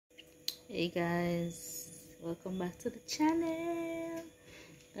Hey guys, welcome back to the channel.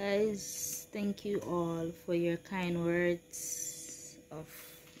 Guys, thank you all for your kind words of,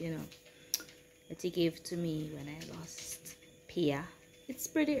 that you gave to me when I lost Pia. It's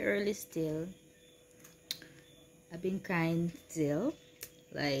pretty early still. I've been crying still.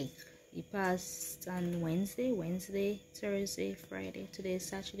 Like, it passed on Wednesday, Thursday, Friday. Today is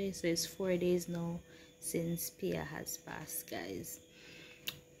Saturday, so it's 4 days now since Pia has passed, guys.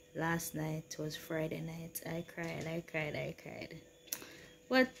 Last night was Friday night. I cried.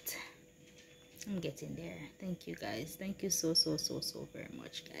 But I'm getting there. Thank you guys. Thank you so very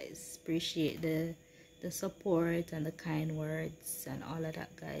much, guys. Appreciate the support and the kind words and all of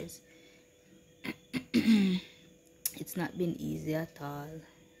that, guys. It's not been easy at all.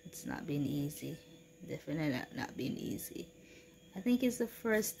 It's not been easy. Definitely not been easy. I think it's the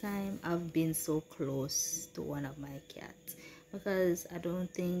first time I've been so close to one of my cats, because I don't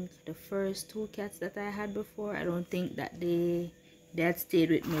think the first two cats that I had before, I don't think that they had stayed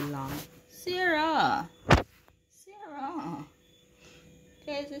with me long. Sarah,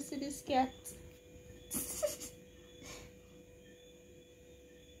 guys, you see this cat?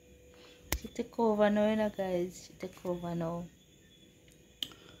 She took over now, you know, guys. She took over now.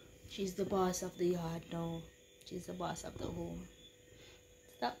 She's the boss of the yard now. She's the boss of the home.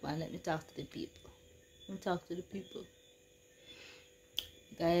 Stop, man. Let me talk to the people. Let me talk to the people.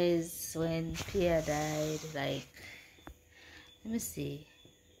 Guys, when Pia died, like, let me see,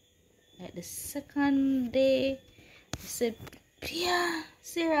 like the second day, I said, Pia,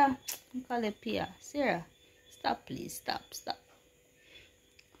 Sarah, I'm calling Pia, Sarah, stop, please, stop.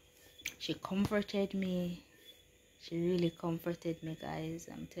 She comforted me. She really comforted me, guys.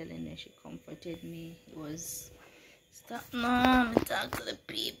 I'm telling you, she comforted me. It was, stop, no, let me talk to the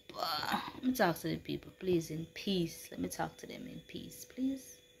people. Let me talk to the people, please, in peace. Let me talk to them in peace,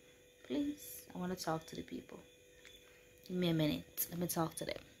 please. I want to talk to the people. Give me a minute. Let me talk to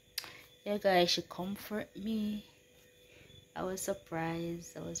them. Yeah, guys, she comfort me. I was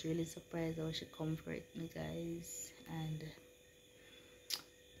surprised. I was really surprised how she comfort me, guys. And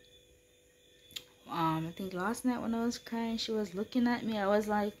I think last night when I was crying, she was looking at me. I was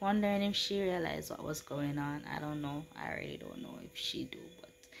like wondering if she realized what was going on. I don't know. I really don't know if she do, but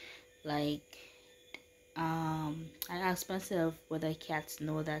like, I asked myself whether cats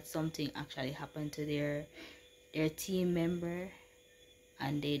know that something actually happened to their team member,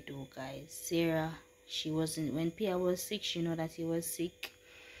 and they do, guys. Sarah, she wasn't, when Pia was sick, she know that he was sick,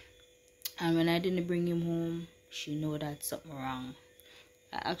 and when I didn't bring him home, she know that something wrong.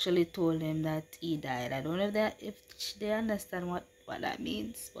 I actually told them that he died. I don't know if they understand what that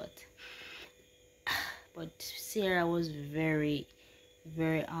means, but Sarah was very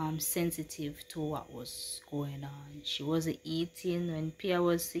sensitive to what was going on. She wasn't eating when Pia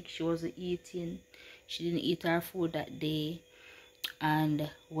was sick. She wasn't eating. She didn't eat her food that day. And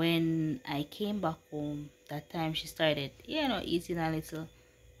when I came back home, that time she started, eating a little,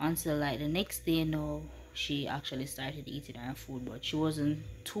 until like the next day. No, she actually started eating her food, but she wasn't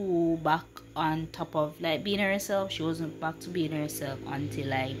too back on top of like being herself. She wasn't back to being herself until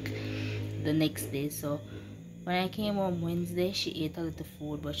like the next day. So when I came home Wednesday, she ate a little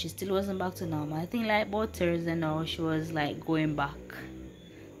food, but she still wasn't back to normal. I think like about Thursday now, she was like going back.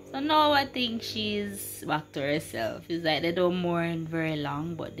 So now I think she's back to herself. It's like they don't mourn very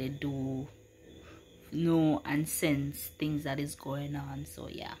long, but they do know and sense things that is going on. So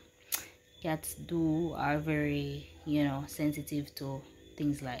yeah, cats are very, sensitive to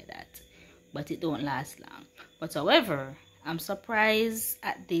things like that, but it don't last long. But however, I'm surprised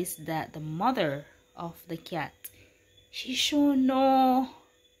at this, that the mother of the cat, she show no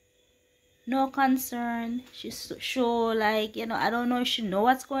concern. She show like, I don't know if she know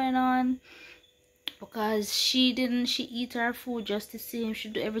what's going on, because she eat her food just the same. She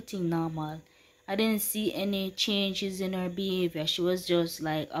do everything normal. I didn't see any changes in her behavior. She was just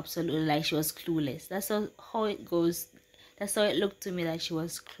like absolutely like she was clueless. That's how it goes. That's how it looked to me, that she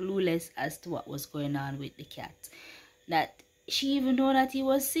was clueless as to what was going on with the cat. That she even know that he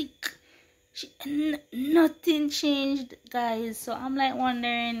was sick. Nothing changed, guys. So I'm like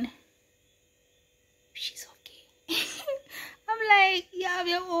wondering if she's okay. I'm like, you have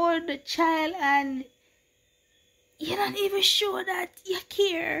your own child and you're not even sure that you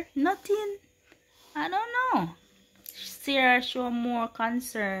care. Nothing. I don't know. Sarah showed more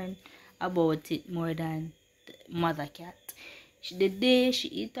concern about it more than the mother cat. The day she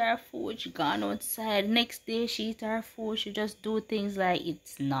eat her food, she gone outside. Next day she eat her food. She just do things like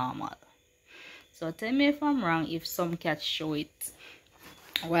it's normal. So tell me if I'm wrong, if some cats show it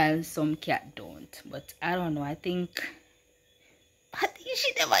while some cat don't. But I don't know. I think I think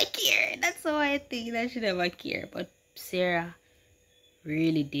she never care. That's how I think, that she never care. But Sarah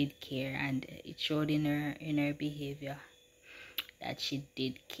really did care, and it showed in her behavior that she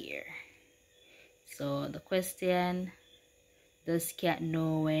did care. So the question, does cat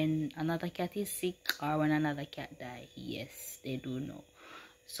know when another cat is sick or when another cat die? Yes, they do know.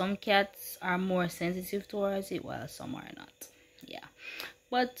 Some cats are more sensitive towards it, while some are not. Yeah,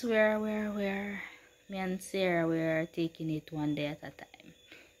 but me and Sarah, we're taking it one day at a time.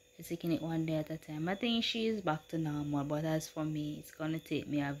 We're taking it one day at a time. I think she is back to normal, but as for me, it's gonna take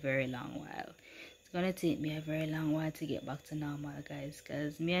me a very long while. It's gonna take me a very long while to get back to normal, guys,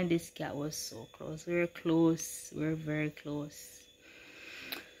 because me and this cat was so close. We were close. We were very close.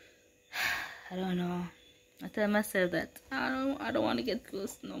 I don't know. I tell myself that I don't want to get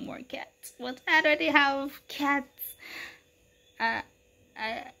close to no more cats. But I already have cats. I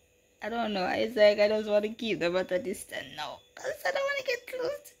I don't know. It's like I just want to keep them at a distance now, cause I don't want to get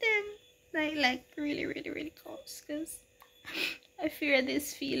close to them. Like really, really, really close. Cause I fear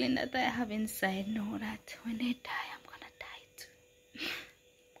this feeling that I have inside. Know that when they die, I'm gonna die too.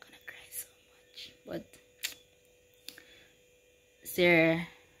 I'm gonna cry so much. But Sarah,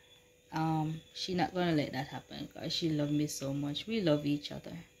 she not gonna let that happen, cause she love me so much. We love each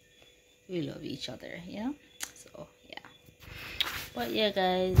other. We love each other, yeah. So yeah. But yeah,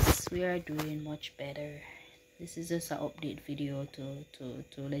 guys, we are doing much better. This is just an update video to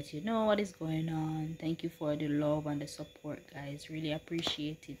let you know what is going on. Thank you for the love and the support, guys. Really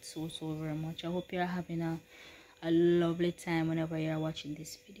appreciate it so very much. I hope you're having a lovely time whenever you're watching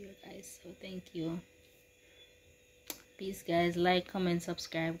this video, guys. So thank you. Peace, guys. Like, comment,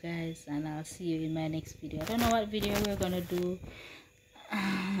 subscribe, guys, and I'll see you in my next video. I don't know what video we're gonna do,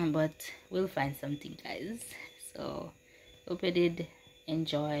 but we'll find something, guys. So hope you did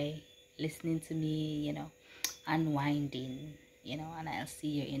enjoy listening to me, unwinding, and I'll see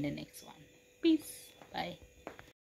you in the next one. Peace. Bye.